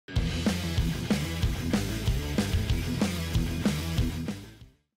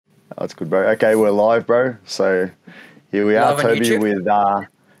That's good, bro. Okay, we're live, bro. So here we are, Live on Toby. YouTube?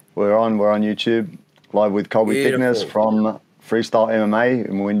 We're on YouTube, live with Colby Thicknesse Beautiful. from Freestyle MMA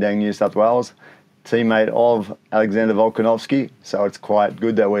in Windang, New South Wales. Teammate of Alexander Volkanovski. So it's quite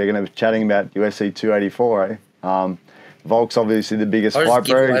good that we're going to be chatting about UFC 284. Volk's obviously the biggest I'll fight, just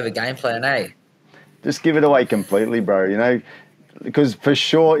give bro. away the game plan, eh? Just give it away completely, bro. You know, because for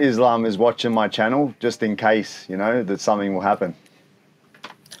sure Islam is watching my channel, just in case, you know, that something will happen.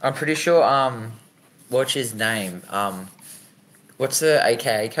 I'm pretty sure, what's his name? What's the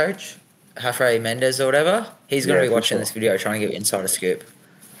AKA coach? Jafre Mendez or whatever? He's going to be watching this video trying to get insider scoop.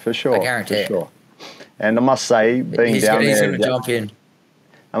 For sure. I guarantee it. For sure. And I must say, He's going to jump in.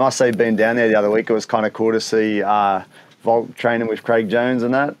 I must say, being down there the other week, it was kind of cool to see Volk training with Craig Jones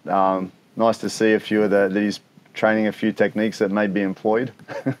and that. Nice to see a few of that he's training a few techniques that may be employed.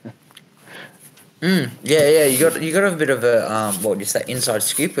 Yeah. You got a bit of a what would you say, inside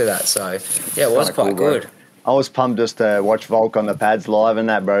scoop with that. So yeah, it was quite cool, good. Bro. I was pumped just to watch Volk on the pads live and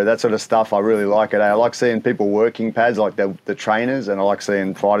that, bro. That sort of stuff, I really like it. I like seeing people working pads, like the trainers, and I like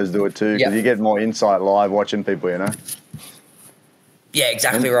seeing fighters do it too, because you get more insight live watching people, you know? Yeah,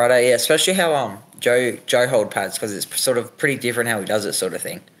 exactly right. Yeah, especially how Joe hold pads, because it's sort of pretty different how he does it, sort of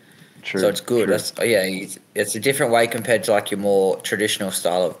thing. True. So it's good. True. It's a different way compared to like your more traditional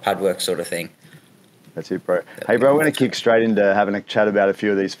style of pad work sort of thing. That's it, bro. Hey, bro, we're going to kick straight into having a chat about a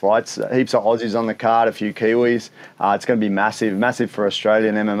few of these fights. Heaps of Aussies on the card, a few Kiwis. It's going to be massive for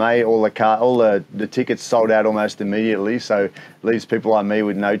Australian MMA. All the tickets sold out almost immediately, so leaves people like me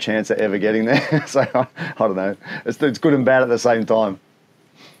with no chance of ever getting there. So I don't know. It's good and bad at the same time.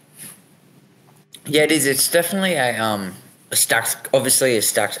 Yeah, it is. It's definitely a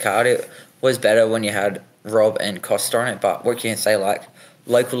stacked card. It was better when you had Rob and Costa on it, but what can you say, like,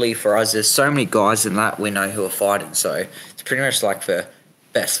 locally for us, there's so many guys in that we know who are fighting, so it's pretty much like the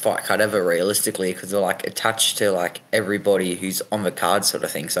best fight card ever, realistically, because they're like attached to like everybody who's on the card sort of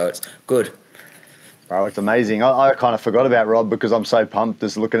thing, so it's good. Bro, it's amazing. I kind of forgot about Rob because I'm so pumped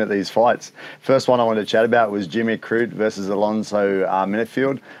just looking at these fights. First one I wanted to chat about was Jimmy Crute versus Alonzo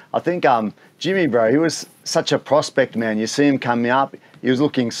Menifield. I think Jimmy, bro, he was such a prospect, man. You see him coming up, he was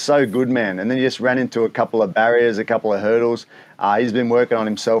looking so good, man. And then he just ran into a couple of barriers, a couple of hurdles. He's been working on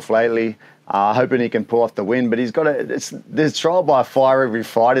himself lately, hoping he can pull off the win. But he's got there's trial by fire every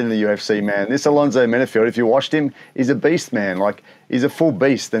fight in the UFC, man. This Alonzo Menifield, if you watched him, he's a beast, man. Like, he's a full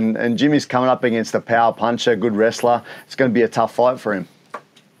beast. And Jimmy's coming up against a power puncher, good wrestler. It's going to be a tough fight for him.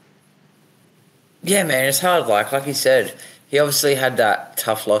 Yeah, man, it's hard. Like you said, he obviously had that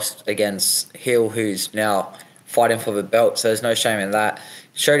tough loss against Hill, who's now fighting for the belt, so there's no shame in that.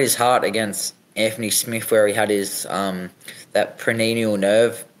 Showed his heart against Anthony Smith, where he had his that peroneal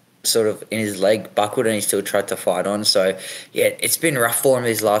nerve sort of in his leg buckled, and he still tried to fight on. So yeah, it's been rough for him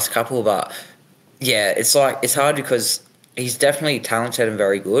these last couple, but yeah, it's hard because he's definitely talented and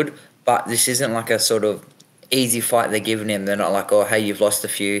very good, but this isn't like a sort of easy fight they're giving him. They're not like, oh, hey, you've lost a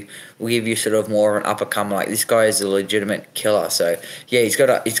few, we'll give you sort of more of an upper come. Like, this guy is a legitimate killer. So yeah, he's got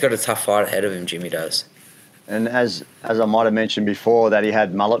a tough fight ahead of him, Jimmy does. And as I might have mentioned before, that he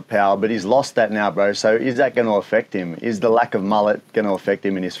had mullet power, but he's lost that now, bro. So is that going to affect him? Is the lack of mullet going to affect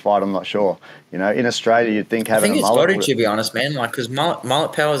him in his fight? I'm not sure. You know, in Australia, you'd think having a mullet... I think it's got to be honest, man. Like, because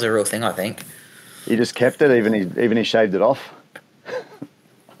mullet power is a real thing, I think. He just kept it, even he shaved it off.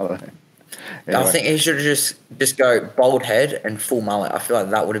 I don't know. Anyway. I think he should just go bald head and full mullet. I feel like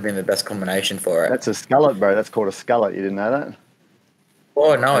that would have been the best combination for it. That's a skullet, bro. That's called a skullet. You didn't know that?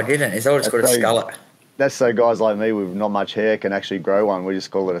 Oh, no, I didn't. It's always called a skullet. That's so guys like me with not much hair can actually grow one. We just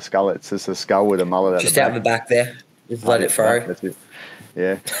call it a skullet. It's just a skull with a mullet just out the back there. Just let it throw. That's it.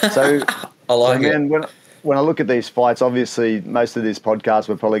 Yeah. So, I like it. Man, when I look at these fights, obviously most of this podcast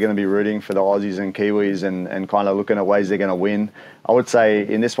we're probably going to be rooting for the Aussies and Kiwis and kind of looking at ways they're going to win. I would say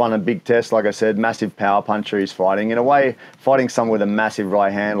in this one, a big test, like I said, massive power puncher he's fighting. In a way, fighting someone with a massive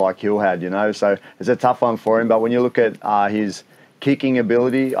right hand like Hill had, you know. So it's a tough one for him. But when you look at his kicking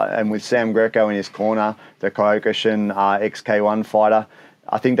ability, and with Sam Greco in his corner, the Kyokushin ex-K1 fighter,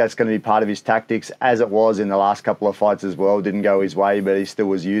 I think that's going to be part of his tactics, as it was in the last couple of fights as well. Didn't go his way, but he still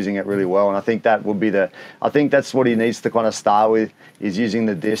was using it really well. And I think that would be I think that's what he needs to kind of start with, is using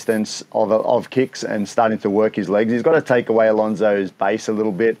the distance of kicks and starting to work his legs. He's got to take away Alonzo's base a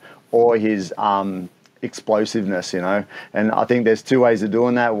little bit, or his explosiveness, you know. And I think there's two ways of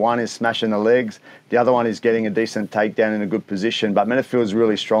doing that. One is smashing the legs. The other one is getting a decent takedown in a good position. But Menifield's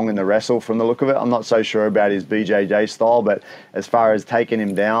really strong in the wrestle from the look of it. I'm not so sure about his BJJ style, but as far as taking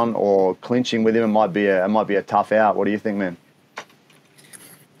him down or clinching with him, it might be a tough out. What do you think, man?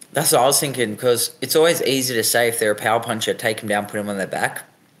 That's what I was thinking, because it's always easy to say if they're a power puncher, take him down, put him on their back.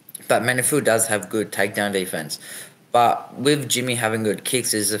 But Menifield does have good takedown defense. But with Jimmy having good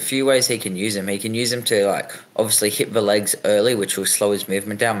kicks, there's a few ways he can use them. He can use them to, like, obviously hit the legs early, which will slow his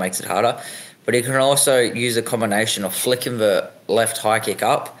movement down, makes it harder. But he can also use a combination of flicking the left high kick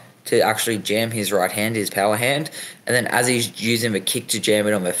up to actually jam his right hand, his power hand. And then as he's using the kick to jam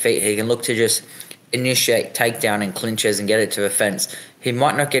it on the feet, he can look to just initiate takedown and clinches and get it to the fence. He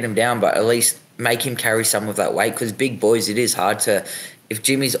might not get him down, but at least make him carry some of that weight, because big boys, it is hard to, if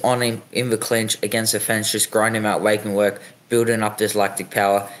Jimmy's on him in the clinch against the fence, just grind him out, making work, building up this lactic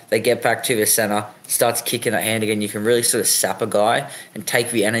power. They get back to the center, starts kicking that hand again. You can really sort of sap a guy and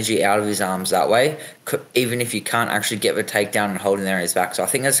take the energy out of his arms that way, even if you can't actually get the takedown and hold him there in his back. So I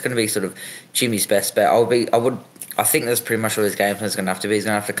think that's going to be sort of Jimmy's best bet. I think that's pretty much what his game plan is going to have to be. He's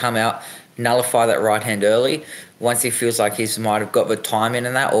going to have to come out, nullify that right hand early. Once he feels like he might have got the time in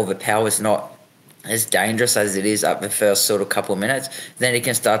and that, or the power's not as dangerous as it is at the first sort of couple of minutes, then he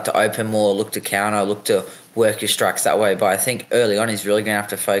can start to open more, look to counter, look to work your strikes that way. But I think early on he's really going to have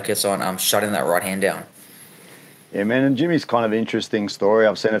to focus on shutting that right hand down. Yeah, man, and Jimmy's kind of an interesting story.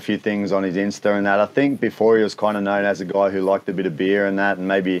 I've seen a few things on his Insta and that. I think before he was kind of known as a guy who liked a bit of beer and that, and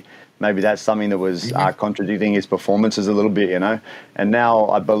maybe that's something that was contradicting his performances a little bit, you know. And now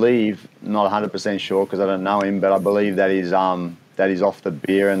I believe, not 100% sure because I don't know him, but I believe that he's off the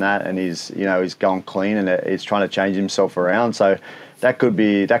beer and that, and he's going clean and he's trying to change himself around. So that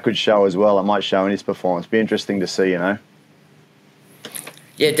could show as well. It might show in his performance. Be interesting to see, you know.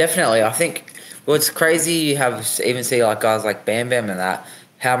 Yeah, definitely. I think what's crazy, you even see like guys like Bam Bam and that,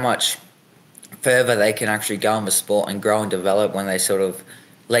 how much further they can actually go in the sport and grow and develop when they sort of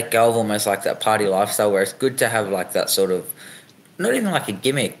let go of almost like that party lifestyle, where it's good to have like that sort of, not even like a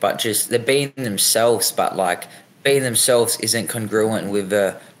gimmick, but just they're being themselves, but like being themselves isn't congruent with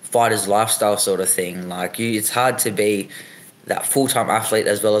the fighter's lifestyle sort of thing. Like it's hard to be that full-time athlete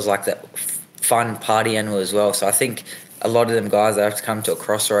as well as like that fun party animal as well. So I think a lot of them guys, they have to come to a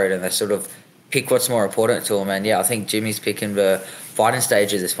crossroad and they sort of pick what's more important to them. And yeah, I think Jimmy's picking the fighting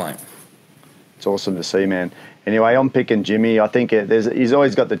stage at this point. It's awesome to see, man. Anyway, I'm picking Jimmy. I think he's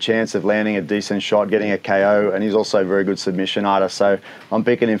always got the chance of landing a decent shot, getting a KO, and he's also a very good submission artist. So I'm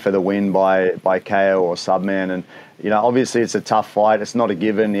picking him for the win by KO or subman. And, you know, obviously it's a tough fight. It's not a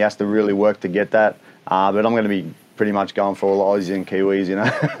given. He has to really work to get that. But I'm going to be pretty much going for all Aussies and Kiwis, you know.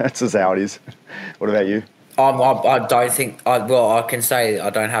 That's just how it is. What about you? I don't think, I can say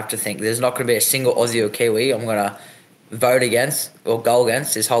I don't have to think. There's not going to be a single Aussie or Kiwi I'm going to vote against or go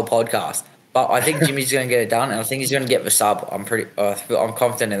against this whole podcast. But I think Jimmy's going to get it done, and I think he's going to get the sub. I'm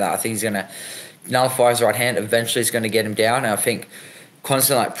confident in that. I think he's going to nullify his right hand. Eventually, he's going to get him down. And I think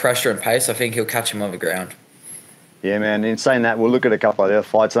constant like pressure and pace, I think he'll catch him on the ground. Yeah, man. In saying that, we'll look at a couple of their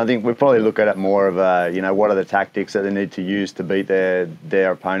fights. And I think we'll probably look at it more of what are the tactics that they need to use to beat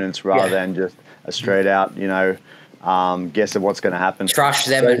their opponents rather than just a straight out, guess of what's going to happen. Trash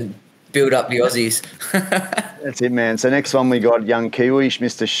them and build up the Aussies. That's it, man. So next one we got young Kiwi,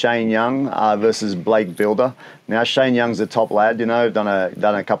 Mr. Shane Young versus Blake Bilder. Now Shane Young's a top lad, done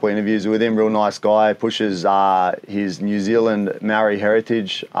a couple of interviews with him. Real nice guy. Pushes his New Zealand Maori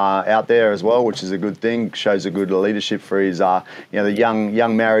heritage out there as well, which is a good thing. Shows a good leadership for his the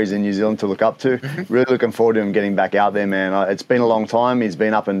young Maoris in New Zealand to look up to. Really looking forward to him getting back out there, man. It's been a long time. He's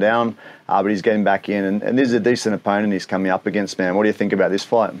been up and down, but he's getting back in, and this is a decent opponent he's coming up against, man. What do you think about this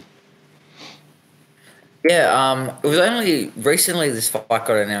fight? Yeah, it was only recently this fight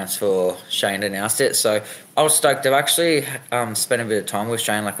got announced for Shane announced it, so I was stoked. I've actually spent a bit of time with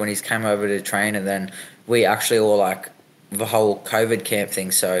Shane, like when he's came over to train, and then we actually all like the whole COVID camp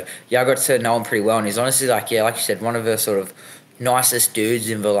thing. So yeah, I got to know him pretty well, and he's honestly like you said, one of the sort of nicest dudes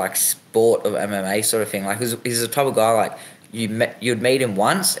in the like sport of MMA sort of thing. Like he's the type of guy like you'd meet him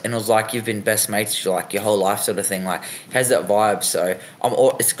once and it was like you've been best mates for like your whole life sort of thing. Like he has that vibe. So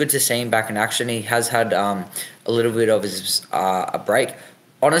it's good to see him back in action. He has had a little bit of his a break.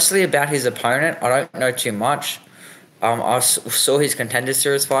 Honestly, about his opponent, I don't know too much. I saw his Contender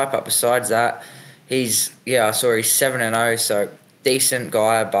Series fight, but besides that, I saw he's 7-0, so decent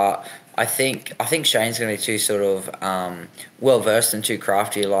guy. But I think Shane's going to be too sort of well versed and too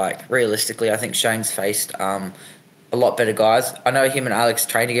crafty. Like realistically, I think Shane's faced a lot better guys. I know him and Alex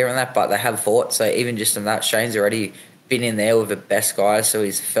train together in that, but they have fought. So even just in that, Shane's already been in there with the best guys, so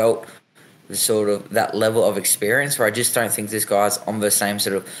he's felt the sort of that level of experience where I just don't think this guy's on the same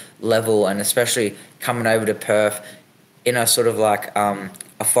sort of level, and especially coming over to Perth in a sort of like a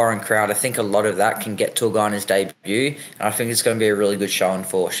foreign crowd. I think a lot of that can get to a guy in his debut, and I think it's going to be a really good showing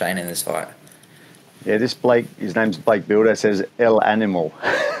for Shane in this fight. Yeah, this Blake, his name's Blake Bilder, says El Animal.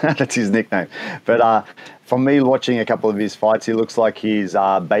 That's his nickname. But from me watching a couple of his fights, he looks like his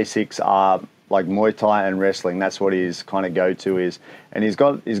basics are like Muay Thai and wrestling. That's what his kind of go-to is. And he's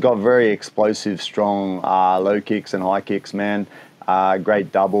got very explosive, strong low kicks and high kicks, man.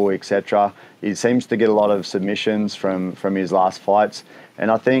 Great double, etc. He seems to get a lot of submissions from his last fights.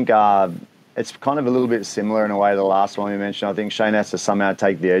 And I think it's kind of a little bit similar in a way to the last one we mentioned. I think Shane has to somehow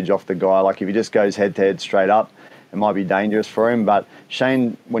take the edge off the guy. Like if he just goes head-to-head straight up, it might be dangerous for him. But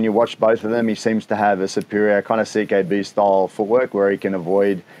Shane, when you watch both of them, he seems to have a superior kind of CKB style footwork where he can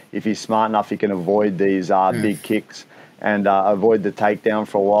avoid, if he's smart enough, he can avoid these big kicks and avoid the takedown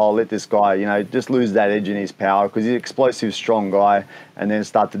for a while. Let this guy, just lose that edge in his power because he's an explosive, strong guy, and then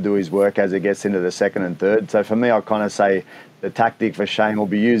start to do his work as it gets into the second and third. So for me, I kind of say the tactic for Shane will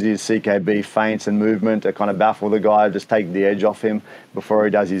be use his CKB feints and movement to kind of baffle the guy, just take the edge off him before he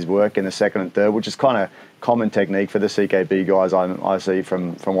does his work in the second and third, which is kind of common technique for the CKB guys I see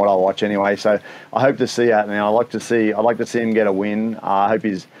from what I watch anyway. So I hope to see that, man. I'd like to see him get a win. I hope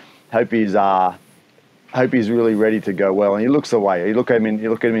he's really ready to go well, and he looks the way. You look at him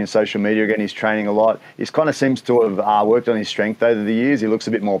in social media again. He's training a lot. He's kind of seems to have worked on his strength over the years. He looks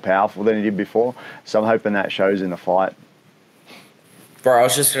a bit more powerful than he did before. So I'm hoping that shows in the fight. Bro, I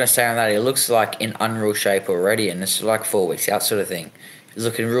was just going to say on that, he looks like in unreal shape already, and it's like 4 weeks out sort of thing. He's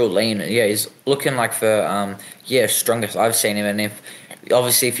looking real lean. Yeah, he's looking like for, strongest I've seen him. And if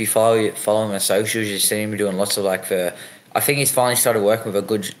you follow him on socials, you've seen him doing lots of I think he's finally started working with a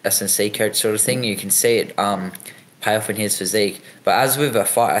good S&C coach sort of thing. You can see it pay off in his physique. But as with a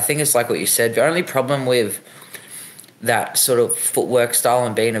fight, I think it's like what you said. The only problem with that sort of footwork style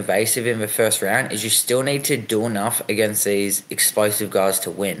and being evasive in the first round is you still need to do enough against these explosive guys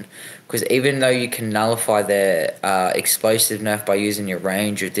to win. Because even though you can nullify their explosiveness by using your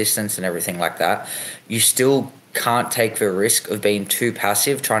range, your distance and everything like that, you still can't take the risk of being too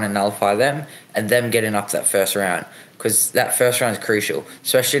passive trying to nullify them and them getting up that first round. Because that first round is crucial,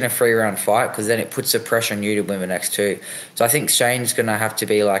 especially in a 3-round fight, because then it puts the pressure on you to win the next 2. So I think Shane's going to have to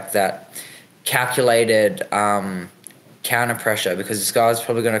be like that calculated counter pressure, because this guy's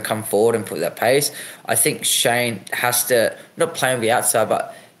probably going to come forward and put that pace. I think Shane has to not play on the outside,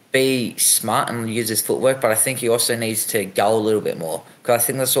 but be smart and use his footwork. But I think he also needs to go a little bit more, because I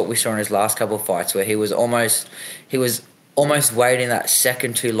think that's what we saw in his last couple of fights, where he was almost waiting that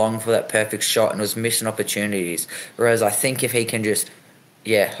second too long for that perfect shot and was missing opportunities. Whereas I think if he can just,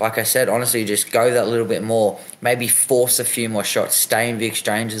 like I said, honestly, just go that little bit more, maybe force a few more shots, stay in the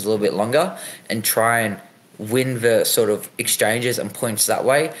exchanges a little bit longer, and try and win the sort of exchanges and points that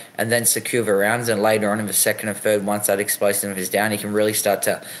way, and then secure the rounds. And later on in the second and third, once that explosive is down, he can really start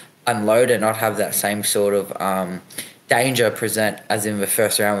to unload and not have that same sort of danger present as in the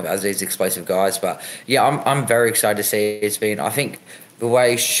first round as these explosive guys. But yeah, I'm very excited to see it's been. I think the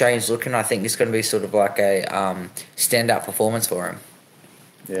way Shane's looking, I think it's going to be sort of like a standout performance for him.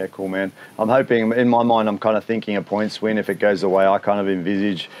 Yeah, cool, man. I'm hoping, in my mind, I'm kind of thinking a points win if it goes the way I kind of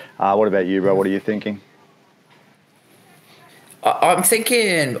envisage. What about you, bro? What are you thinking? I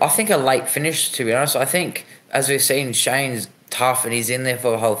think a late finish, to be honest. I think, as we've seen, Shane's tough and he's in there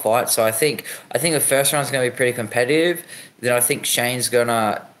for the whole fight. So I think the first round's going to be pretty competitive. Then I think Shane's going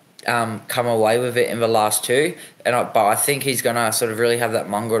to come away with it in the last 2. But I think he's going to sort of really have that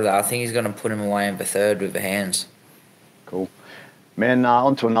mongrel there. I think he's going to put him away in the third with the hands. Cool. Man,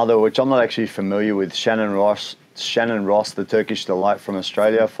 on to another, which I'm not actually familiar with, Shannon Ross, the Turkish delight from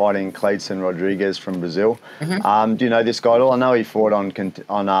Australia, fighting Kleydson Rodrigues from Brazil. Mm-hmm. Do you know this guy at all? I know he fought on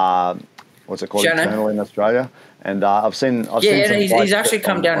what's it called, Shannon. Eternal in Australia, and I've seen. He's actually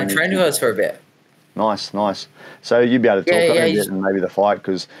come down and trained with us for a bit. Nice. So you'd be able to talk on it and maybe the fight,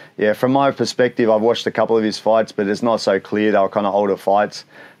 because from my perspective, I've watched a couple of his fights, but it's not so clear. They were kind of older fights.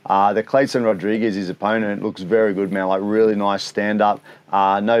 The Kleydson Rodrigues, his opponent, looks very good, man. Like really nice stand up. He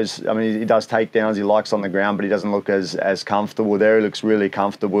does takedowns. He likes on the ground, but he doesn't look as comfortable there. He looks really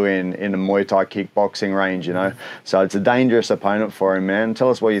comfortable in a Muay Thai kickboxing range, So it's a dangerous opponent for him, man. Tell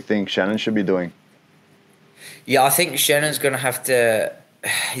us what you think Shannon should be doing. Yeah, I think Shannon's going to have to.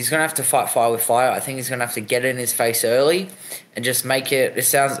 He's going to have to fight fire with fire. I think he's going to have to get in his face early and just make it. It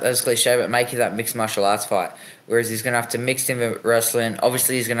sounds as cliche, but make it that mixed martial arts fight. Whereas he's going to have to mix in the wrestling.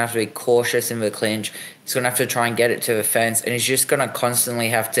 Obviously, he's going to have to be cautious in the clinch. He's going to have to try and get it to the fence. And he's just going to constantly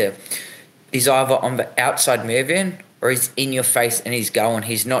have to. He's either on the outside moving or he's in your face and he's going.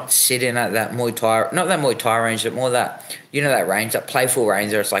 He's not sitting at that Muay Thai, not that Muay Thai range, but more that, that range, that playful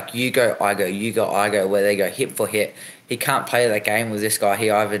range where it's like you go, I go, where they go hit for hit. He can't play that game with this guy. He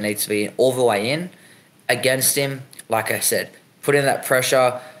either needs to be all the way in against him, like I said, put in that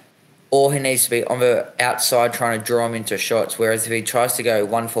pressure, or he needs to be on the outside trying to draw him into shots. Whereas if he tries to go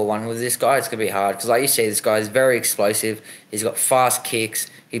 1-for-1 with this guy, it's going to be hard. Because like you see, this guy is very explosive. He's got fast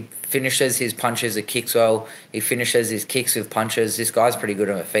kicks. He finishes his punches with kicks well. He finishes his kicks with punches. This guy's pretty good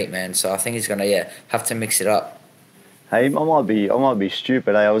on the feet, man. So I think he's going to, have to mix it up. Hey, I might be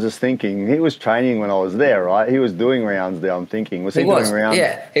stupid. I was just thinking he was training when I was there, right? He was doing rounds there. I'm thinking, was he doing rounds?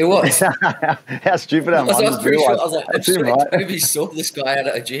 Yeah, he was. How stupid am I? I was pretty sure. I was like, that's him, right? Maybe saw this guy out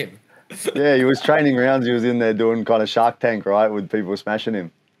at a gym. Yeah, he was training rounds. He was in there doing kind of Shark Tank, right, with people smashing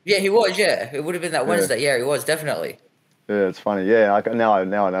him. Yeah, he was. Yeah, it would have been that Wednesday. Yeah, he was definitely. Yeah, it's funny. Yeah, now I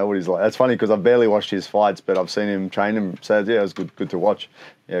know what he's like. That's funny because I've barely watched his fights, but I've seen him train him. So yeah, it was good to watch.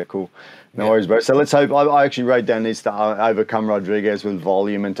 Yeah, cool. No worries, bro. So let's hope. I actually wrote down this to overcome Rodrigues with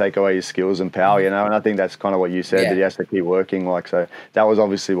volume and take away his skills and power. And I think that's kind of what you said, that he has to keep working. So that was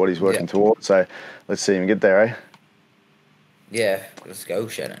obviously what he's working towards. So let's see him get there, eh? Yeah, let's go,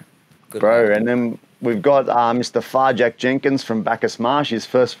 Shannon. Good bro, man. And then we've got Mr. Jenkins from Baghdasaryan, his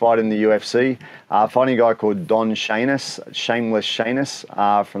first fight in the UFC. Fighting a guy called Shameless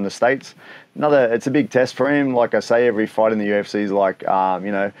Shainis from the States. It's a big test for him. Like I say, every fight in the UFC is like,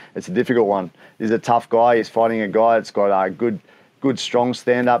 it's a difficult one. He's a tough guy. He's fighting a guy that's got a good, strong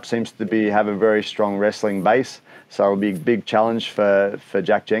stand-up, seems to have a very strong wrestling base. So it'll be a big challenge for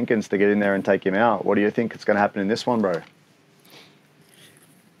Jack Jenkins to get in there and take him out. What do you think is going to happen in this one, bro?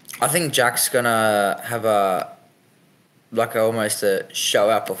 I think Jack's gonna have almost a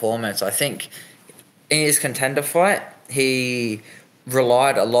show-out performance. I think in his contender fight, he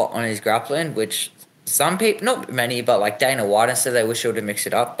relied a lot on his grappling, which some people, not many, but like Dana White said they wish he would have mixed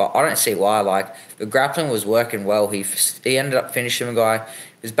it up. But I don't see why. Like the grappling was working well. He ended up finishing the guy.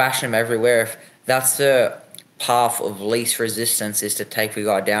 He was bashing him everywhere. If that's the path of least resistance, is to take the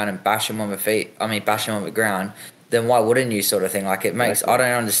guy down and bash him on the feet. Bash him on the ground. Then why wouldn't you, sort of thing? Like, it makes... I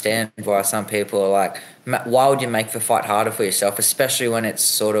don't understand why some people are like, why would you make the fight harder for yourself, especially when it's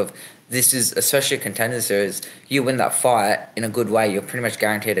sort of... This is, especially a contender series, you win that fight in a good way, you're pretty much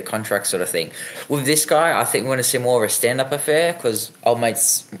guaranteed a contract, sort of thing. With this guy, I think we're going to see more of a stand-up affair because old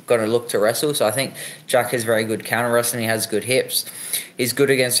mate's going to look to wrestle. So I think Jack has very good counter wrestling. He has good hips. He's good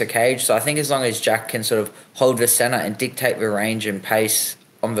against the cage. So I think as long as Jack can sort of hold the center and dictate the range and pace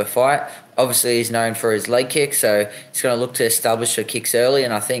on the fight. Obviously, he's known for his leg kick, so he's going to look to establish the kicks early,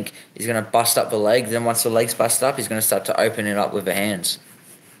 and I think he's going to bust up the leg. Then once the leg's busted up, he's going to start to open it up with the hands.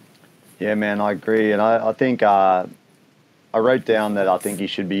 Yeah, man, I agree. And I think I wrote down that I think he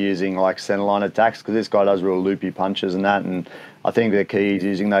should be using like centerline attacks because this guy does real loopy punches and that, and I think the key is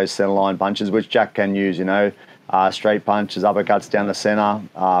using those centerline punches, which Jack can use, straight punches, uppercuts down the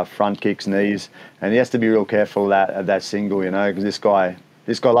center, front kicks, knees, and he has to be real careful of that single, because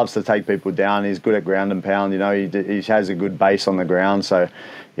this guy loves to take people down. He's good at ground and pound. He has a good base on the ground. So,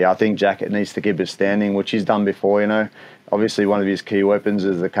 yeah, I think Jack needs to keep it standing, which he's done before. Obviously, one of his key weapons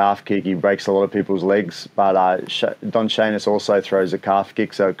is the calf kick. He breaks a lot of people's legs, but Don Shainis also throws a calf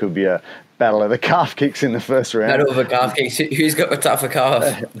kick, so it could be a battle of the calf kicks in the first round. Battle of the calf kicks. Who's got the tougher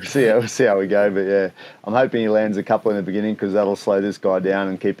calf? We'll see how we go. But yeah, I'm hoping he lands a couple in the beginning because that'll slow this guy down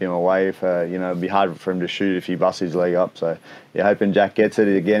and keep him away. It'd be hard for him to shoot if he busts his leg up. So yeah, hoping Jack gets it.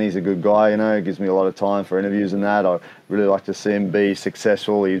 Again, he's a good guy. It gives me a lot of time for interviews and that. I really like to see him be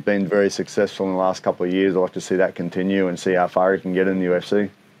successful. He's been very successful in the last couple of years. I like to see that continue and see how far he can get in the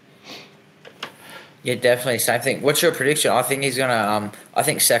UFC. Yeah, definitely. Same thing. What's your prediction? I think he's gonna. I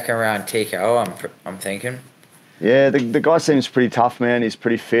think second round TKO. I'm thinking. Yeah, the guy seems pretty tough, man. He's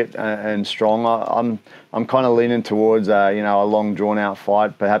pretty fit and strong. I'm kind of leaning towards a long drawn out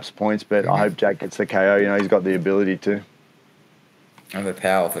fight, perhaps points, but I hope Jack gets the KO. He's got the ability to. And the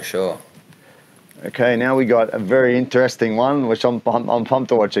power for sure. Okay, now we got a very interesting one, which I'm pumped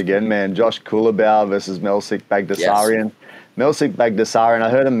to watch again, man. Josh Culibao versus Melsik Baghdasaryan. Yes. Melsik Baghdasaryan, I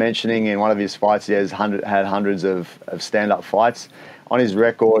heard him mentioning in one of his fights he has had hundreds of stand-up fights. On his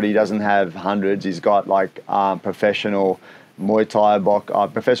record, he doesn't have hundreds. He's got professional Muay Thai,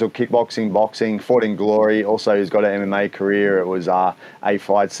 professional kickboxing, boxing, fought in Glory. Also, he's got an MMA career. It was 8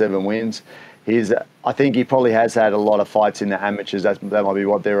 fights, 7 wins. I think he probably has had a lot of fights in the amateurs. That might be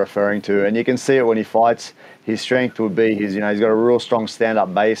what they're referring to. And you can see it when he fights. His strength would be he's got a real strong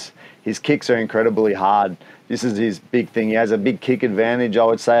stand-up base. His kicks are incredibly hard. This is his big thing. He has a big kick advantage, I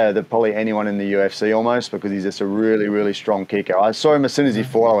would say, over probably anyone in the UFC almost, because he's just a really, really strong kicker. I saw him as soon as he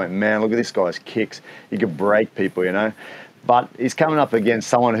fought. I went, man, look at this guy's kicks. He could break people, But he's coming up against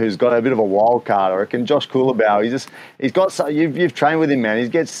someone who's got a bit of a wild card. I reckon Josh Culibao. He's got. You've trained with him, man. He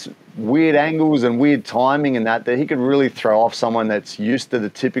gets weird angles and weird timing and that he could really throw off someone that's used to the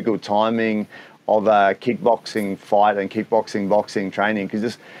typical timing of a kickboxing fight and kickboxing boxing training,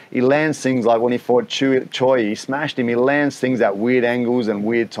 because he lands things like when he fought Choi, he smashed him. He lands things at weird angles and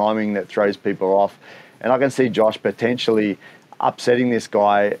weird timing that throws people off. And I can see Josh potentially upsetting this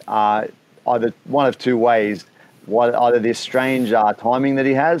guy either one of two ways, either this strange timing that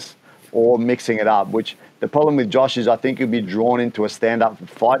he has or mixing it up, which the problem with Josh is I think he'll be drawn into a stand-up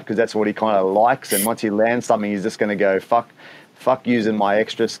fight because that's what he kind of likes. And once he lands something, he's just going to go, fuck using my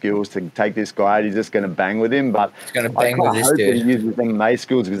extra skills to take this guy out. He's just going to bang with him. But he's going to bang with this dude. I hope he uses MMA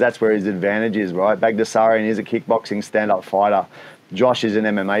skills because that's where his advantage is, right? Baghdasaryan is a kickboxing stand-up fighter. Josh is an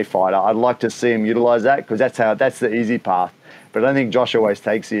MMA fighter. I'd like to see him utilize that because that's the easy path. But I don't think Josh always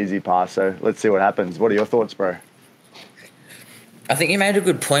takes the easy path. So let's see what happens. What are your thoughts, bro? I think you made a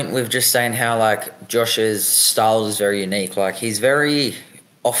good point with just saying how, like, Josh's style is very unique. Like, he's very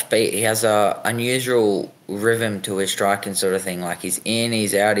offbeat. He has a unusual rhythm to his striking sort of thing. Like, he's in,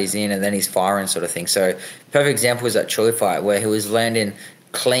 he's out, he's in, and then he's firing sort of thing. So, perfect example is that Choi fight where he was landing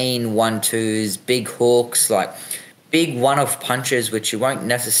clean 1-2s, big hooks, like big one-off punches, which you won't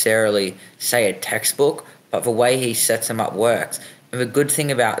necessarily say a textbook, but the way he sets them up works. And the good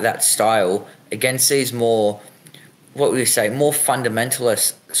thing about that style against these more, what would you say, more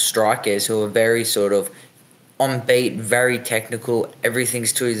fundamentalist strikers who are very sort of on beat, very technical,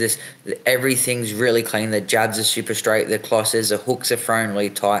 everything's really clean, the jabs are super straight, the crosses, the hooks are thrown really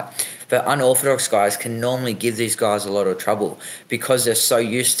tight. The unorthodox guys can normally give these guys a lot of trouble because they're so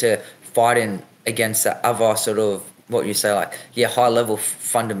used to fighting against the other sort of, what you say, like, high-level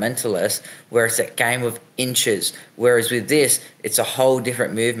fundamentalists, where it's a game of inches. Whereas with this, it's a whole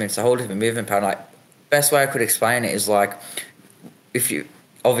different movement. It's a whole different movement pattern. Like, best way I could explain it is like, if you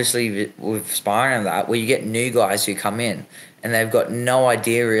obviously with sparring and that, where you get new guys who come in and they've got no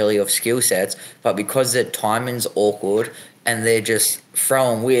idea really of skill sets, but because their timing's awkward and they're just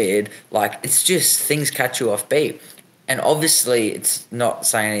throwing weird, like, it's just things catch you off beat. And obviously, it's not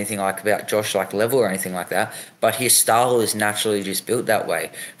saying anything like about Josh like level or anything like that, but his style is naturally just built that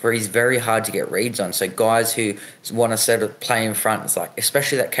way, where he's very hard to get reads on. So guys who want to sort of play in front, it's like,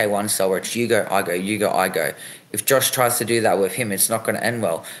 especially that K1 style where it's you go, I go, you go, I go. If Josh tries to do that with him, it's not going to end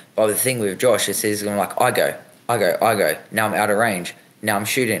well. But the thing with Josh is he's going to like, I go, I go, I go. Now I'm out of range. Now I'm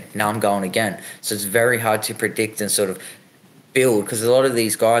shooting. Now I'm going again. So it's very hard to predict and sort of build, because a lot of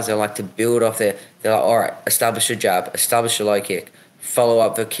these guys, they like to build off they're like, all right, establish a jab, establish a low kick, follow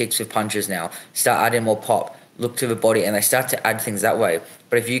up the kicks with punches now, start adding more pop, look to the body, and they start to add things that way.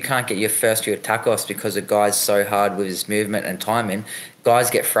 But if you can't get your first few attack offs because the guy's so hard with his movement and timing, guys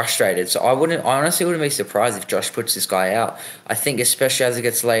get frustrated. So I honestly wouldn't be surprised if Josh puts this guy out. I think especially as it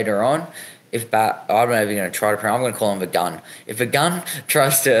gets later on, I don't know if you're going to try to, I'm going to call him the gun. If the gun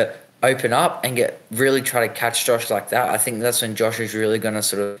tries to open up and try to catch Josh like that, I think that's when Josh is really going to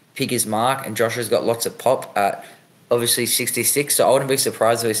sort of pick his mark, and Josh has got lots of pop at obviously 66, so I wouldn't be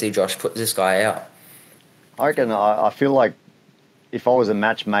surprised if we see Josh put this guy out. I reckon, I feel like if I was a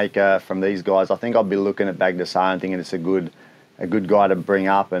matchmaker from these guys, I think I'd be looking at Baghdasaryan thinking it's a good guy to bring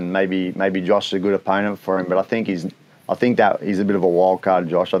up, and maybe Josh is a good opponent for him, but I think that he's a bit of a wild card,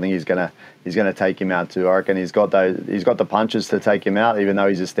 Josh. I think he's gonna take him out too. I reckon he's got the punches to take him out, even though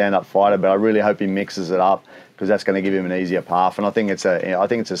he's a stand-up fighter. But I really hope he mixes it up because that's going to give him an easier path. And I think it's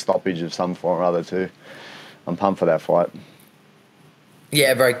a stoppage of some form or other too. I'm pumped for that fight.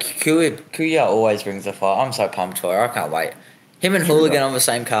 Yeah, bro. Kuya always brings the fight. I'm so pumped for her. I can't wait. Him and Hooligan on the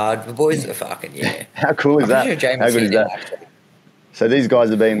same card. The boys are fucking How cool is that? Sure How good is that? Actually. So these guys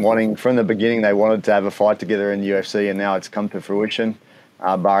have been wanting, from the beginning, they wanted to have a fight together in the UFC, and now it's come to fruition,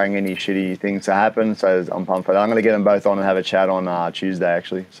 barring any shitty things to happen. So I'm pumped for that. I'm going to get them both on and have a chat on Tuesday,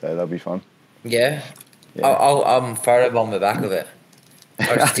 actually. So that'll be fun. Yeah? I'll photobomb the back of it.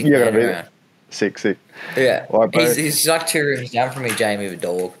 I'll just stick my head around. Sick. Yeah. All right, bro. He's like 2 rooms down from me, Jamie, the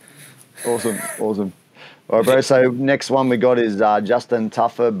dog. Awesome. All right, bro. So next one we got is Justin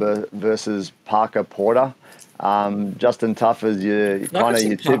Tafa versus Parker Porter. Justin Tafa's your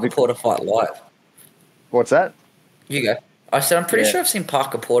typical Parker Porter fight live. What's that? You go. I said I'm pretty sure I've seen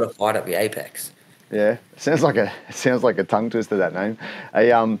Parker Porter fight at the Apex. Yeah, it sounds like a tongue twister, that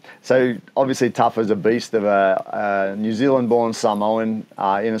name. So obviously Tafa's a beast of a New Zealand-born Samoan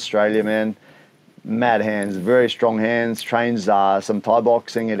in Australia, man. Mad hands, very strong hands. Trains some Thai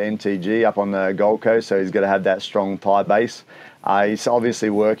boxing at NTG up on the Gold Coast, so he's got to have that strong Thai base. He's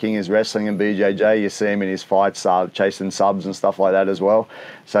obviously working his wrestling in BJJ. You see him in his fights, chasing subs and stuff like that as well.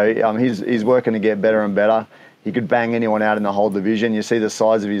 So he's working to get better and better. He could bang anyone out in the whole division. You see the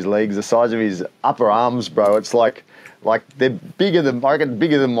size of his legs, the size of his upper arms, bro. It's like like they're bigger than I reckon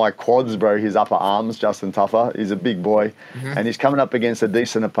bigger than my quads, bro. His upper arms, Justin Tafa. He's a big boy, and he's coming up against a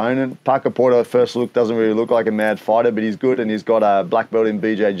decent opponent. Parker Porter, at first look, doesn't really look like a mad fighter, but he's good, and he's got a black belt in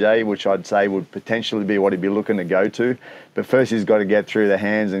BJJ, which I'd say would potentially be what he'd be looking to go to. But first, he's got to get through the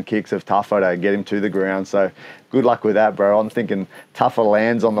hands and kicks of Tafa to get him to the ground. So good luck with that, bro. I'm thinking Tafa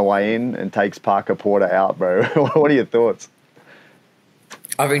lands on the way in and takes Parker Porter out, bro. What are your thoughts?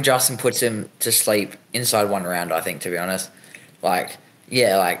 I think Justin puts him to sleep inside one round, I think, to be honest. Like,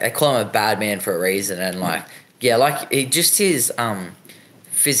 yeah, like, they call him a bad man for a reason. And, like, yeah, like, just his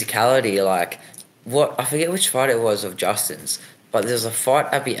physicality, like, I forget which fight it was of Justin's, but there's a fight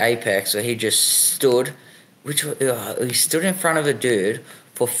at the Apex where he just stood, he stood in front of a dude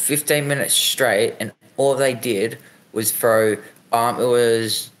for 15 minutes straight, and all they did was throw,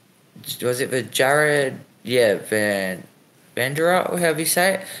 was it the Jared, Vendera, or however you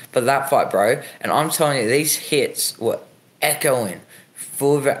say it, but that fight, bro, and I'm telling you, these hits were echoing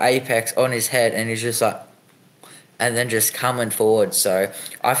full the Apex on his head, and he's just like, and then just coming forward. So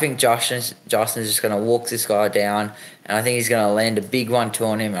I think Justin's just going to walk this guy down, and I think he's going to land a big 1-2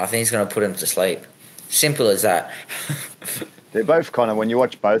 on him, and I think he's going to put him to sleep. Simple as that. They're both kind of, when you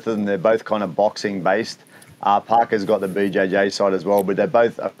watch both of them, they're both kind of boxing based. Parker's got the BJJ side as well, but their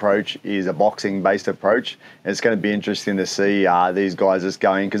both approach is a boxing-based approach. And it's going to be interesting to see these guys just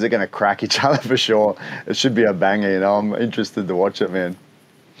going, because they're going to crack each other for sure. It should be a banger, you know. I'm interested to watch it, man.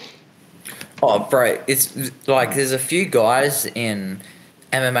 Oh, bro, it's like there's a few guys in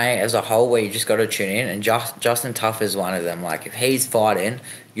MMA as a whole where you just got to tune in, and Justin Tafa is one of them. Like, if he's fighting,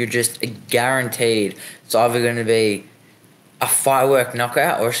 you're just guaranteed it's either going to be a firework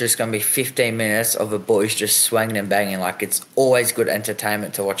knockout, or it's just going to be 15 minutes of the boys just swinging and banging. Like, it's always good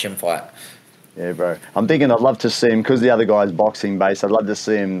entertainment to watch him fight. Yeah, bro. I'm thinking I'd love to see him, because the other guy's boxing based, I'd love to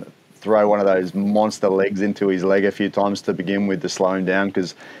see him throw one of those monster legs into his leg a few times to begin with to slow him down,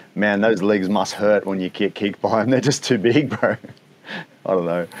 because, man, those legs must hurt when you get kicked by him. They're just too big, bro. I don't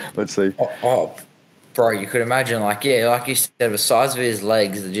know. Let's see. Oh, bro, you could imagine, like, yeah, like you said, the size of his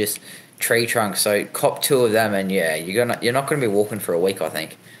legs are just tree trunks. So cop 2 of them, and yeah, you're not gonna be walking for a week, I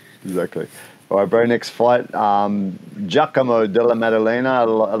think. Exactly. All right, bro. Next fight, Giacomo Della Maddalena,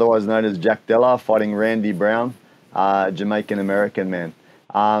 otherwise known as Jack Della, fighting Randy Brown, Jamaican American man,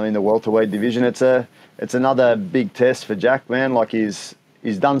 in the welterweight division. It's another big test for Jack, man. Like, he's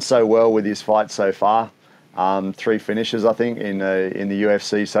done so well with his fights so far. 3 finishes, I think, in the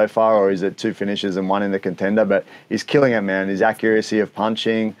UFC so far, or is it 2 finishes and 1 in the Contender? But he's killing it, man. His accuracy of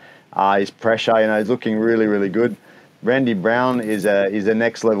punching, his pressure, you know, he's looking really, really good. Randy Brown is a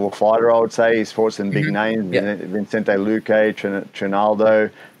next level fighter, I would say. He's fought some big names: Vicente Luque, Trinaldo,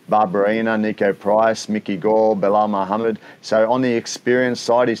 Barberina, Nico Price, Mickey Gore, Belal Muhammad. So on the experience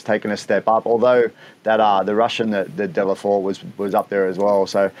side, he's taken a step up. Although that the Russian that Della fought was up there as well.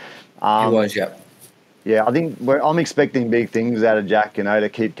 So He was, yeah. Yeah, I think I'm expecting big things out of Jack, you know, to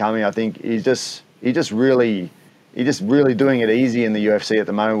keep coming. I think he's just really doing it easy in the UFC at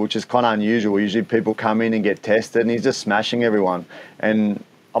the moment, which is kind of unusual. Usually people come in and get tested, and he's just smashing everyone. And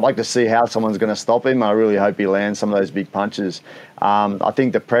I'd like to see how someone's going to stop him. I really hope he lands some of those big punches. I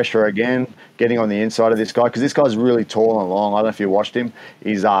think the pressure, again, getting on the inside of this guy, because this guy's really tall and long. I don't know if you watched him.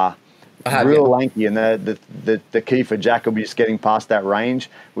 He's real lanky, and the key for Jack will be just getting past that range,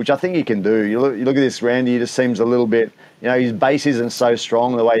 which I think he can do. You look at this Randy, he just seems a little bit, you know, his base isn't so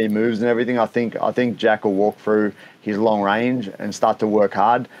strong, the way he moves and everything. I think Jack will walk through his long range and start to work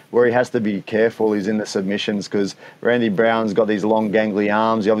hard. Where he has to be careful is in the submissions, because Randy Brown's got these long gangly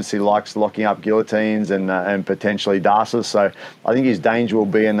arms. He obviously likes locking up guillotines and potentially darces. So I think his danger will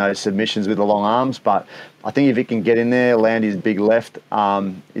be in those submissions with the long arms. But I think if he can get in there, land his big left,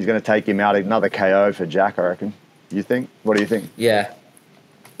 he's going to take him out. Another KO for Jack, I reckon. You think? What do you think? Yeah,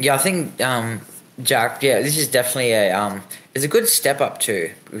 I think Jack. Yeah, this is definitely it's a good step up too,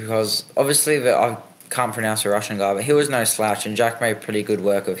 because obviously I can't pronounce a Russian guy, but he was no slouch, and Jack made pretty good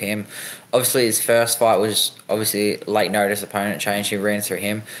work of him. Obviously, his first fight was obviously late notice opponent change. He ran through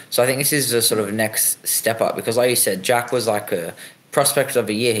him, so I think this is the sort of next step up, because, like you said, Jack was like a prospect of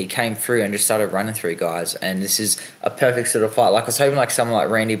the year. He came through and just started running through guys, and this is a perfect sort of fight. Like, I was hoping like someone like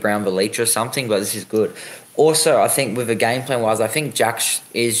Randy Brown Valicha or something, but this is good. Also, I think with the game plan wise, I think Jack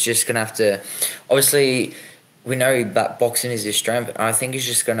is just gonna have to. Obviously, we know that boxing is his strength, and I think he's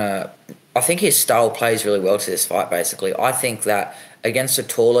just gonna. I think his style plays really well to this fight. Basically, I think that against a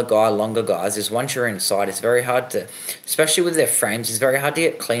taller guy, longer guys, is once you're inside, it's very hard to, especially with their frames, it's very hard to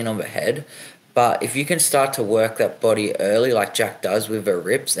get clean on the head. But if you can start to work that body early, like Jack does with the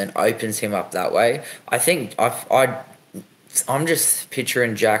rips, and opens him up that way, I think I'm just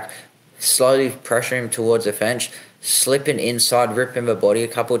picturing Jack slowly pressuring him towards the fence, slipping inside, ripping the body a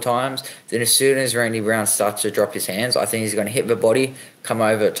couple of times. Then as soon as Randy Brown starts to drop his hands, I think he's going to hit the body, come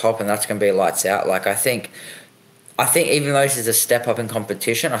over the top, and that's going to be lights out. Like, I think even though this is a step up in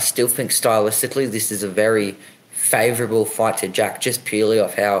competition, I still think stylistically this is a very favourable fight to Jack, just purely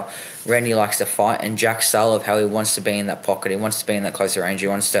off how Randy likes to fight and Jack's style of how he wants to be in that pocket. He wants to be in that closer range. He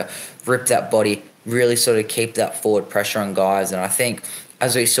wants to rip that body, really sort of keep that forward pressure on guys. And I think,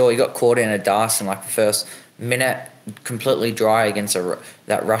 as we saw, he got caught in a dust in like the first minute, completely dry against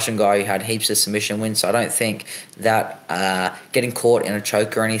that Russian guy who had heaps of submission wins. So I don't think that getting caught in a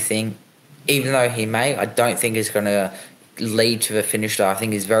choke or anything, even though he may, I don't think is going to lead to the finish. I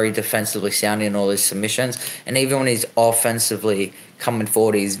think he's very defensively sound in all his submissions, and even when he's offensively coming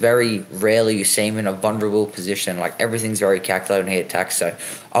forward, he's very rarely you see him in a vulnerable position. Like, everything's very calculated when he attacks. So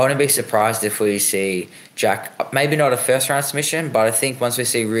I wouldn't be surprised if we see Jack, maybe not a first round submission, but I think once we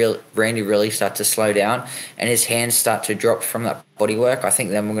see Randy really start to slow down and his hands start to drop from that body work, I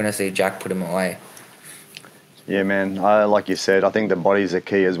think then we're going to see Jack put him away. Yeah, man. Like you said, I think the body's a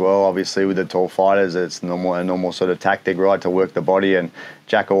key as well. Obviously, with the tall fighters, it's a normal sort of tactic, right, to work the body. And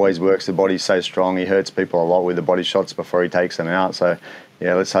Jack always works the body so strong. He hurts people a lot with the body shots before he takes them out. So,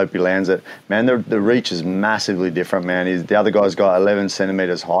 yeah, let's hope he lands it. Man, the reach is massively different, man. The other guy's got 11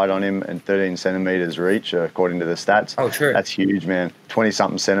 centimetres height on him and 13 centimetres reach, according to the stats. Oh, true. That's huge, man.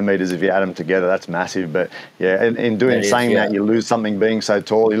 20-something centimetres if you add them together. That's massive. But, yeah, in that, you lose something being so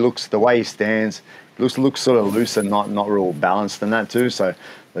tall. The way he stands, looks sort of loose and not real balanced in that too. So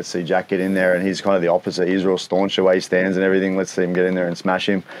let's see Jack get in there, and he's kind of the opposite. He's real staunch the way he stands and everything. Let's see him get in there and smash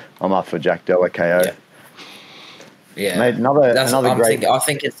him. I'm up for Jack Della KO. Yeah. Mate, another great. I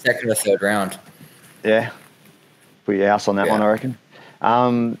think it's second or third round. Yeah. Put your house on that one, I reckon.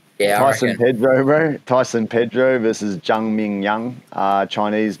 Tyson Pedro, bro. Tyson Pedro versus Zhang Ming Yang,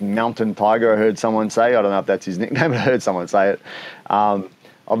 Chinese mountain tiger. I heard someone say. I don't know if that's his nickname, but I heard someone say it.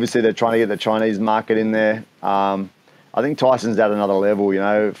 Obviously, they're trying to get the Chinese market in there. I think Tyson's at another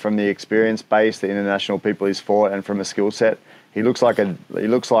level, from the experience base, the international people he's fought, and from a skill set. He looks like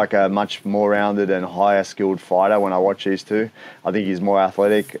a much more rounded and higher skilled fighter when I watch these two. I think he's more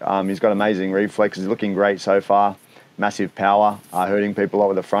athletic. He's got amazing reflexes. He's looking great so far. Massive power, hurting people a lot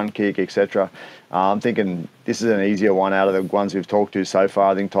with a front kick, etc. I'm thinking this is an easier one out of the ones we've talked to so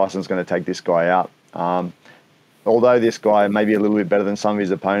far. I think Tyson's going to take this guy out. Although this guy may be a little bit better than some of his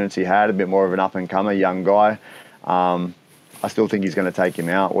opponents he had, a bit more of an up-and-comer, young guy, I still think he's going to take him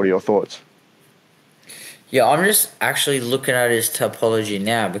out. What are your thoughts? Yeah, I'm just actually looking at his topology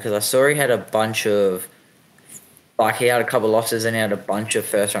now because I saw he had a bunch of, he had a couple of losses and he had a bunch of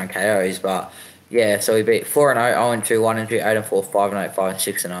first-round KOs, but yeah, so he beat 4-0, 0-2, 1-2, 8-4, 5-8,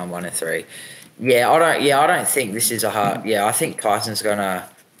 5-6, 1-3. I don't think this is a hard. Yeah, I think Tyson's gonna.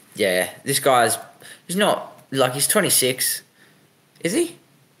 Yeah, this guy's. He's not. Like, he's 26, is he?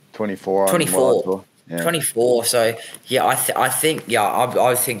 24. 24. Yeah. 24. So yeah, I think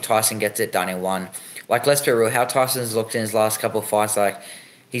Tyson gets it done in one. Like, let's be real, how Tyson's looked in his last couple of fights, like,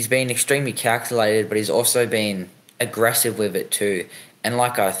 he's been extremely calculated, but he's also been aggressive with it too. And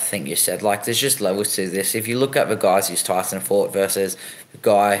like I think you said, like, there's just levels to this. If you look at the guys who's Tyson fought versus the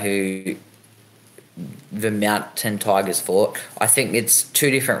guy who the Mountain Tigers fought, I think it's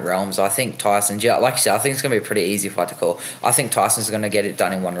two different realms. I think Tyson's, like you said, I think it's going to be a pretty easy fight to call. I think Tyson's going to get it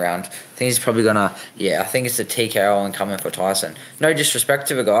done in one round. I think he's probably going to, I think it's a TKO and coming for Tyson. No disrespect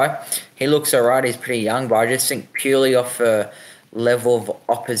to the guy. He looks all right. He's pretty young, but I just think purely off the level of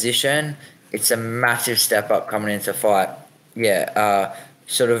opposition, it's a massive step up coming into fight.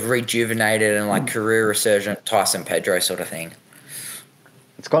 Sort of rejuvenated and like career resurgent Tyson Pedro sort of thing.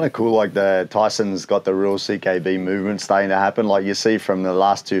 It's kind of cool, like the Tyson's got the real CKB movement starting to happen. Like you see from the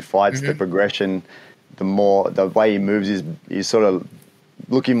last two fights, the progression, the way he moves, he's sort of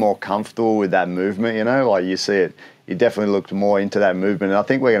looking more comfortable with that movement, like you see it. He definitely looked more into that movement. And I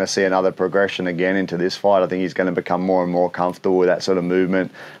think we're going to see another progression again into this fight. I think he's going to become more and more comfortable with that sort of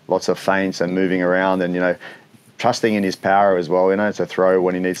movement, lots of feints and moving around and, trusting in his power as well, to throw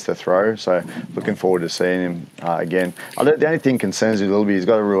when he needs to throw. So looking forward to seeing him again. The only thing concerns me a little bit, he's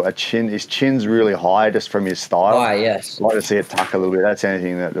got a chin. His chin's really high just from his style. Yes. I'd like to see it tuck a little bit. That's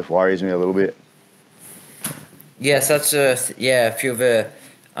anything that just worries me a little bit. Yes, that's a few of the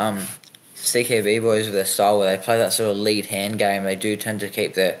CKB boys with their style where they play that sort of lead hand game. They do tend to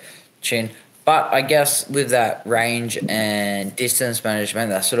keep their chin. But I guess with that range and distance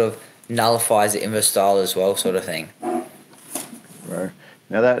management, that sort of nullifies it in the style as well, sort of thing. Right.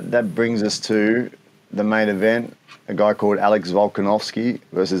 Now that brings us to the main event, a guy called Alex Volkanovski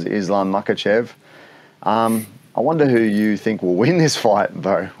versus Islam Makhachev. I wonder who you think will win this fight,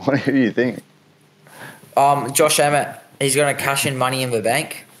 bro. Who do you think? Josh Emmett, he's going to cash in Money in the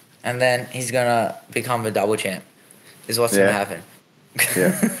Bank, and then he's going to become the double champ. Is what's going to happen.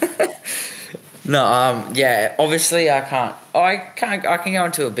 Yeah. No, yeah. Obviously, I can go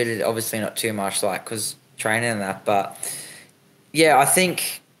into a bit of, obviously not too much, like, because training and that, but yeah, I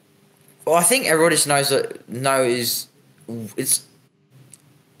think everyone just knows it's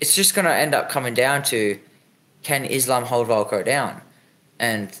just going to end up coming down to, can Islam hold Volko down?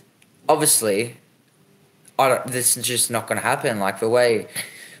 And obviously, this is just not going to happen. Like, the way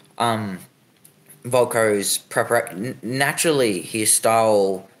Volko's preparation, naturally, his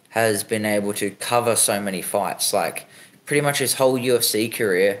style has been able to cover so many fights. Like, pretty much his whole UFC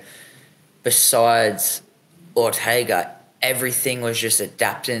career, besides Ortega, everything was just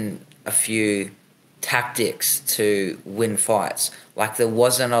adapting a few tactics to win fights. Like, there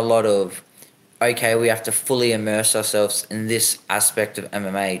wasn't a lot of, okay, we have to fully immerse ourselves in this aspect of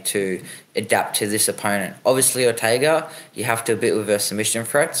MMA to adapt to this opponent. Obviously, Ortega, you have to a bit with her submission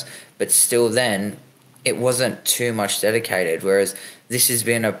threats, but still then, it wasn't too much dedicated. Whereas this has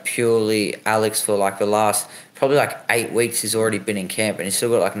been a purely Alex for like the last probably like 8 weeks. He's already been in camp and he's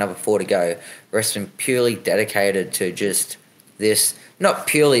still got like another 4 to go. Where it's been purely dedicated to just this, not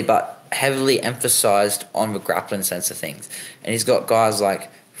purely, but heavily emphasized on the grappling sense of things. And he's got guys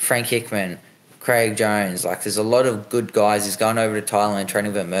like Frank Hickman, Craig Jones. Like, there's a lot of good guys. He's gone over to Thailand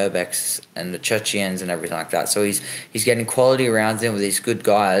training with Murbeks and the Chechiens and everything like that. So he's getting quality rounds in with these good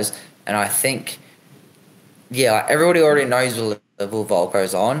guys. And I think, yeah, like, everybody already knows the level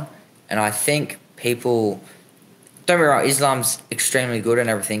Volko's on. And I think people, don't get me wrong, Islam's extremely good and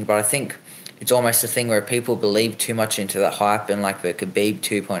everything, but I think it's almost a thing where people believe too much into that hype and like the Khabib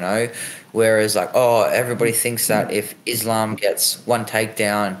 2.0, whereas like, oh, everybody thinks that if Islam gets one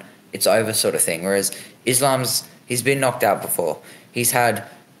takedown, it's over sort of thing. Whereas he's been knocked out before. He's had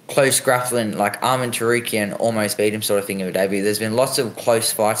close grappling, like Armin Tarikian almost beat him sort of thing in the debut. There's been lots of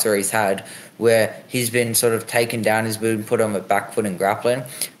close fights where he's had where he's been sort of taken down, he's been put on the back foot in grappling.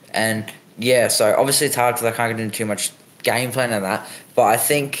 And yeah, so obviously it's hard because I can't get into too much game plan on that, but I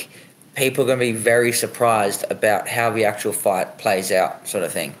think people are going to be very surprised about how the actual fight plays out sort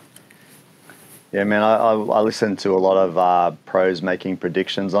of thing. Yeah, man, I listen to a lot of pros making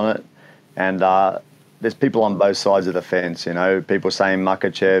predictions on it, and there's people on both sides of the fence, you know. People saying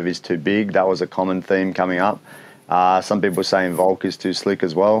Makhachev is too big. That was a common theme coming up. Some people saying Volk is too slick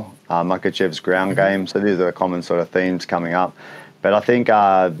as well. Makhachev's ground game. So these are the common sort of themes coming up. But I think,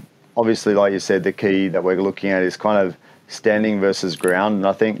 obviously, like you said, the key that we're looking at is kind of standing versus ground. And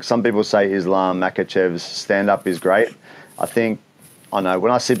I think some people say Islam Makhachev's stand-up is great. I know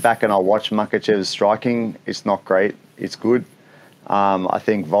when I sit back and I watch Makhachev's striking, it's not great. It's good. I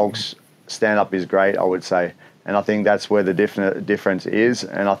think Volk's stand-up is great, I would say. And I think that's where the difference is.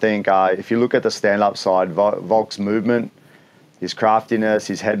 And I think if you look at the stand-up side, Volk's movement, his craftiness,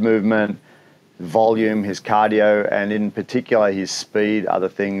 his head movement, volume, his cardio, and in particular his speed are the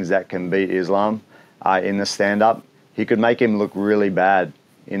things that can beat Islam in the stand-up. He could make him look really bad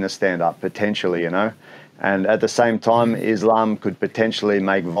in the stand-up, potentially, you know. And at the same time, Islam could potentially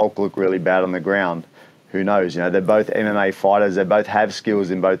make Volk look really bad on the ground. Who knows? You know, they're both MMA fighters. They both have skills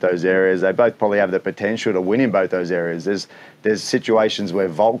in both those areas. They both probably have the potential to win in both those areas. There's situations where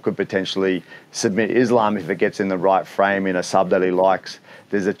Volk could potentially submit Islam if it gets in the right frame in a sub that he likes.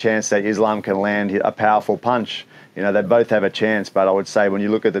 There's a chance that Islam can land a powerful punch. You know, they both have a chance. But I would say when you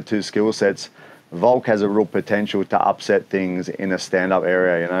look at the two skill sets, Volk has a real potential to upset things in a stand-up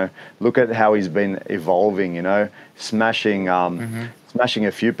area, you know. Look at how he's been evolving, you know, smashing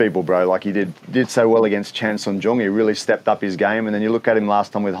a few people, bro. Like he did so well against Chan Sung Jung. He really stepped up his game. And then you look at him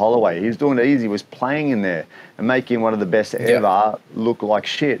last time with Holloway. He was doing it easy. He was playing in there and making one of the best ever look like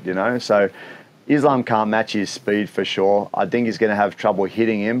shit, you know. So Islam can't match his speed for sure. I think he's going to have trouble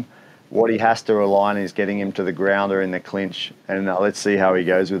hitting him. What he has to rely on is getting him to the ground or in the clinch. And let's see how he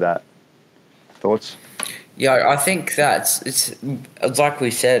goes with that. Thoughts? Yeah, I think it's like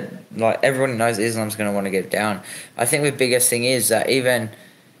we said, like everyone knows Islam's going to want to get down. I think the biggest thing is that even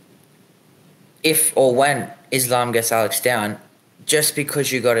if or when Islam gets Alex down, just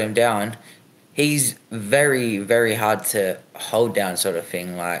because you got him down, he's very, very hard to hold down sort of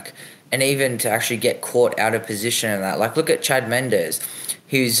thing. Like, and even to actually get caught out of position and that. Like, look at Chad Mendes,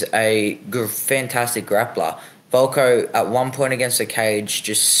 who's a fantastic grappler. Volko, at one point against the cage,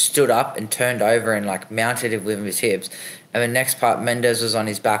 just stood up and turned over and, like, mounted it with his hips. And the next part, Mendes was on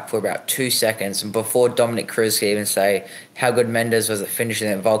his back for about 2 seconds. And before Dominic Cruz could even say how good Mendes was at finishing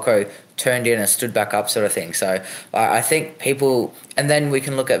it, Volko turned in and stood back up sort of thing. So I think people... And then we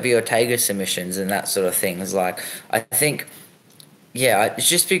can look at the Ortega submissions and that sort of thing. It's like, I think Yeah, it's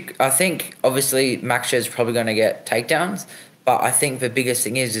just I think obviously Makhachev's probably going to get takedowns, but I think the biggest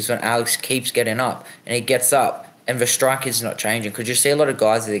thing is when Alex keeps getting up and he gets up and the strike is not changing, because you see a lot of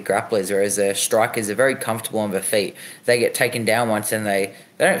guys that are grapplers, whereas their strikers are very comfortable on their feet. They get taken down once and they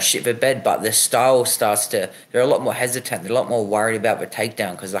don't shit the bed, but their style starts to, they're a lot more hesitant, they're a lot more worried about the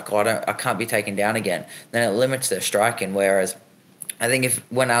takedown because like, oh, I can't be taken down again. Then it limits their striking, whereas I think if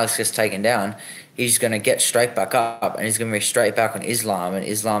when Alex gets taken down, he's going to get straight back up and he's going to be straight back on Islam, and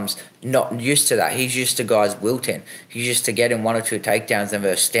Islam's not used to that. He's used to guys wilting. He's used to getting one or two takedowns and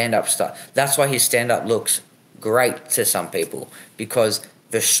the stand-up stuff. That's why his stand-up looks great to some people, because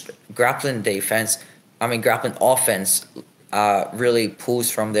the grappling offense really pulls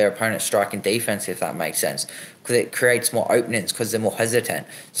from their opponent's striking defense, if that makes sense, because it creates more openings because they're more hesitant.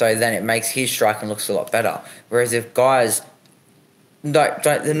 So then it makes his striking looks a lot better. Whereas if guys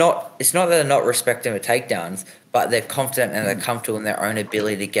they're not. It's not that they're not respecting the takedowns, but they're confident and they're comfortable in their own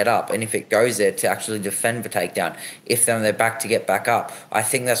ability to get up. And if it goes there, to actually defend the takedown, if they're on their back to get back up, I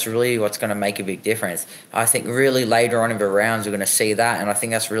think that's really what's going to make a big difference. I think really later on in the rounds we're going to see that, and I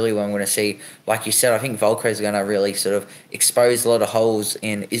think that's really when we're going to see, like you said, I think Volk is going to really sort of expose a lot of holes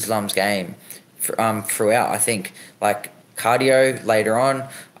in Islam's game throughout. I think like cardio later on.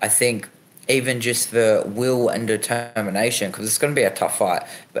 I think even just the will and determination, because it's going to be a tough fight.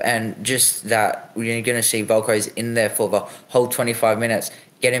 And just that you're going to see Volko's in there for the whole 25 minutes,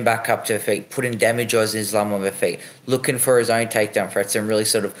 getting back up to her feet, putting damage on Islam on her feet, looking for his own takedown threats and really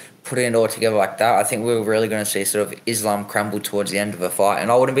sort of putting it all together like that. I think we're really going to see sort of Islam crumble towards the end of the fight.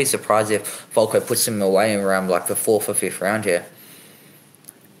 And I wouldn't be surprised if Volko puts him away in around like the 4th or 5th round here.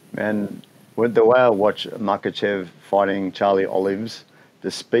 Man, with the way I watch Makhachev fighting Charlie Olives, the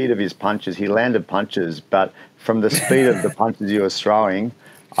speed of his punches, he landed punches, but from the speed of the punches he was throwing,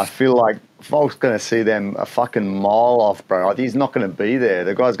 I feel like Volk's going to see them a fucking mile off, bro. Like, he's not going to be there.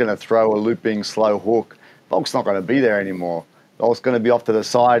 The guy's going to throw a looping slow hook. Volk's not going to be there anymore. Volk's going to be off to the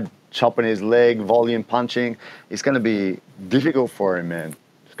side, chopping his leg, volume punching. It's going to be difficult for him, man.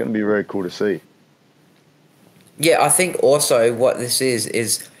 It's going to be very cool to see. Yeah, I think also what this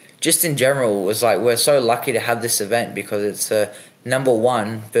is just in general was like we're so lucky to have this event because it's a number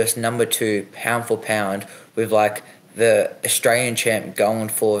 1 versus number 2 pound for pound, with like the Australian champ going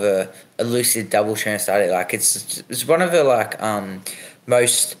for the elusive double champ title. Like it's one of the like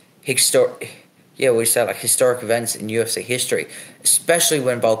most historic events in UFC history, especially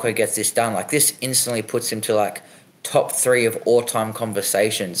when Volko gets this done. Like this instantly puts him to like top 3 of all time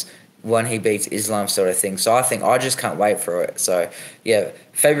conversations when he beats Islam, sort of thing. So I think I just can't wait for it. So yeah,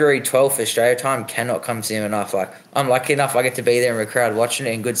 February 12th Australia time cannot come soon enough. Like I'm lucky enough I get to be there in the crowd watching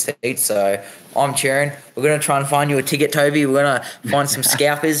it in good seats. So I'm cheering. We're gonna try and find you a ticket, Toby. We're gonna find some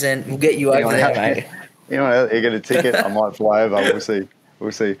scalpers and we'll get you over there, mate. You know, you get a ticket, I might fly over.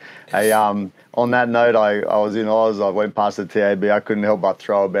 We'll see. Hey, on that note, I was in Oz. I went past the TAB. I couldn't help but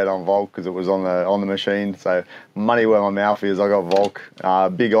throw a bet on Volk because it was on the machine. So money where my mouth is. I got Volk.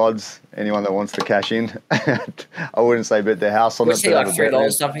 Big odds. Anyone that wants to cash in, I wouldn't say bet their house on it. Was it like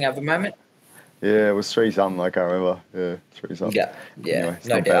 $3 something at the moment? Yeah, it was 3 something. I can't remember. Yeah, 3 something. Yeah, anyway,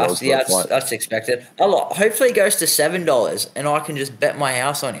 no doubt. Yeah, that's expected. A lot. Hopefully, it goes to $7, and I can just bet my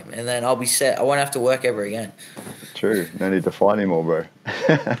house on him, and then I'll be set. I won't have to work ever again. True. No need to fight anymore, bro.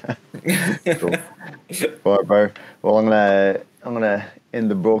 Cool. All right, bro. Well, I'm gonna end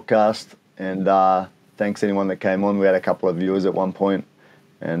the broadcast, and thanks anyone that came on. We had a couple of viewers at one point,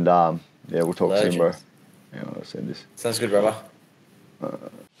 and yeah, we'll talk soon, bro. Yeah, I'll send this. Sounds good, brother.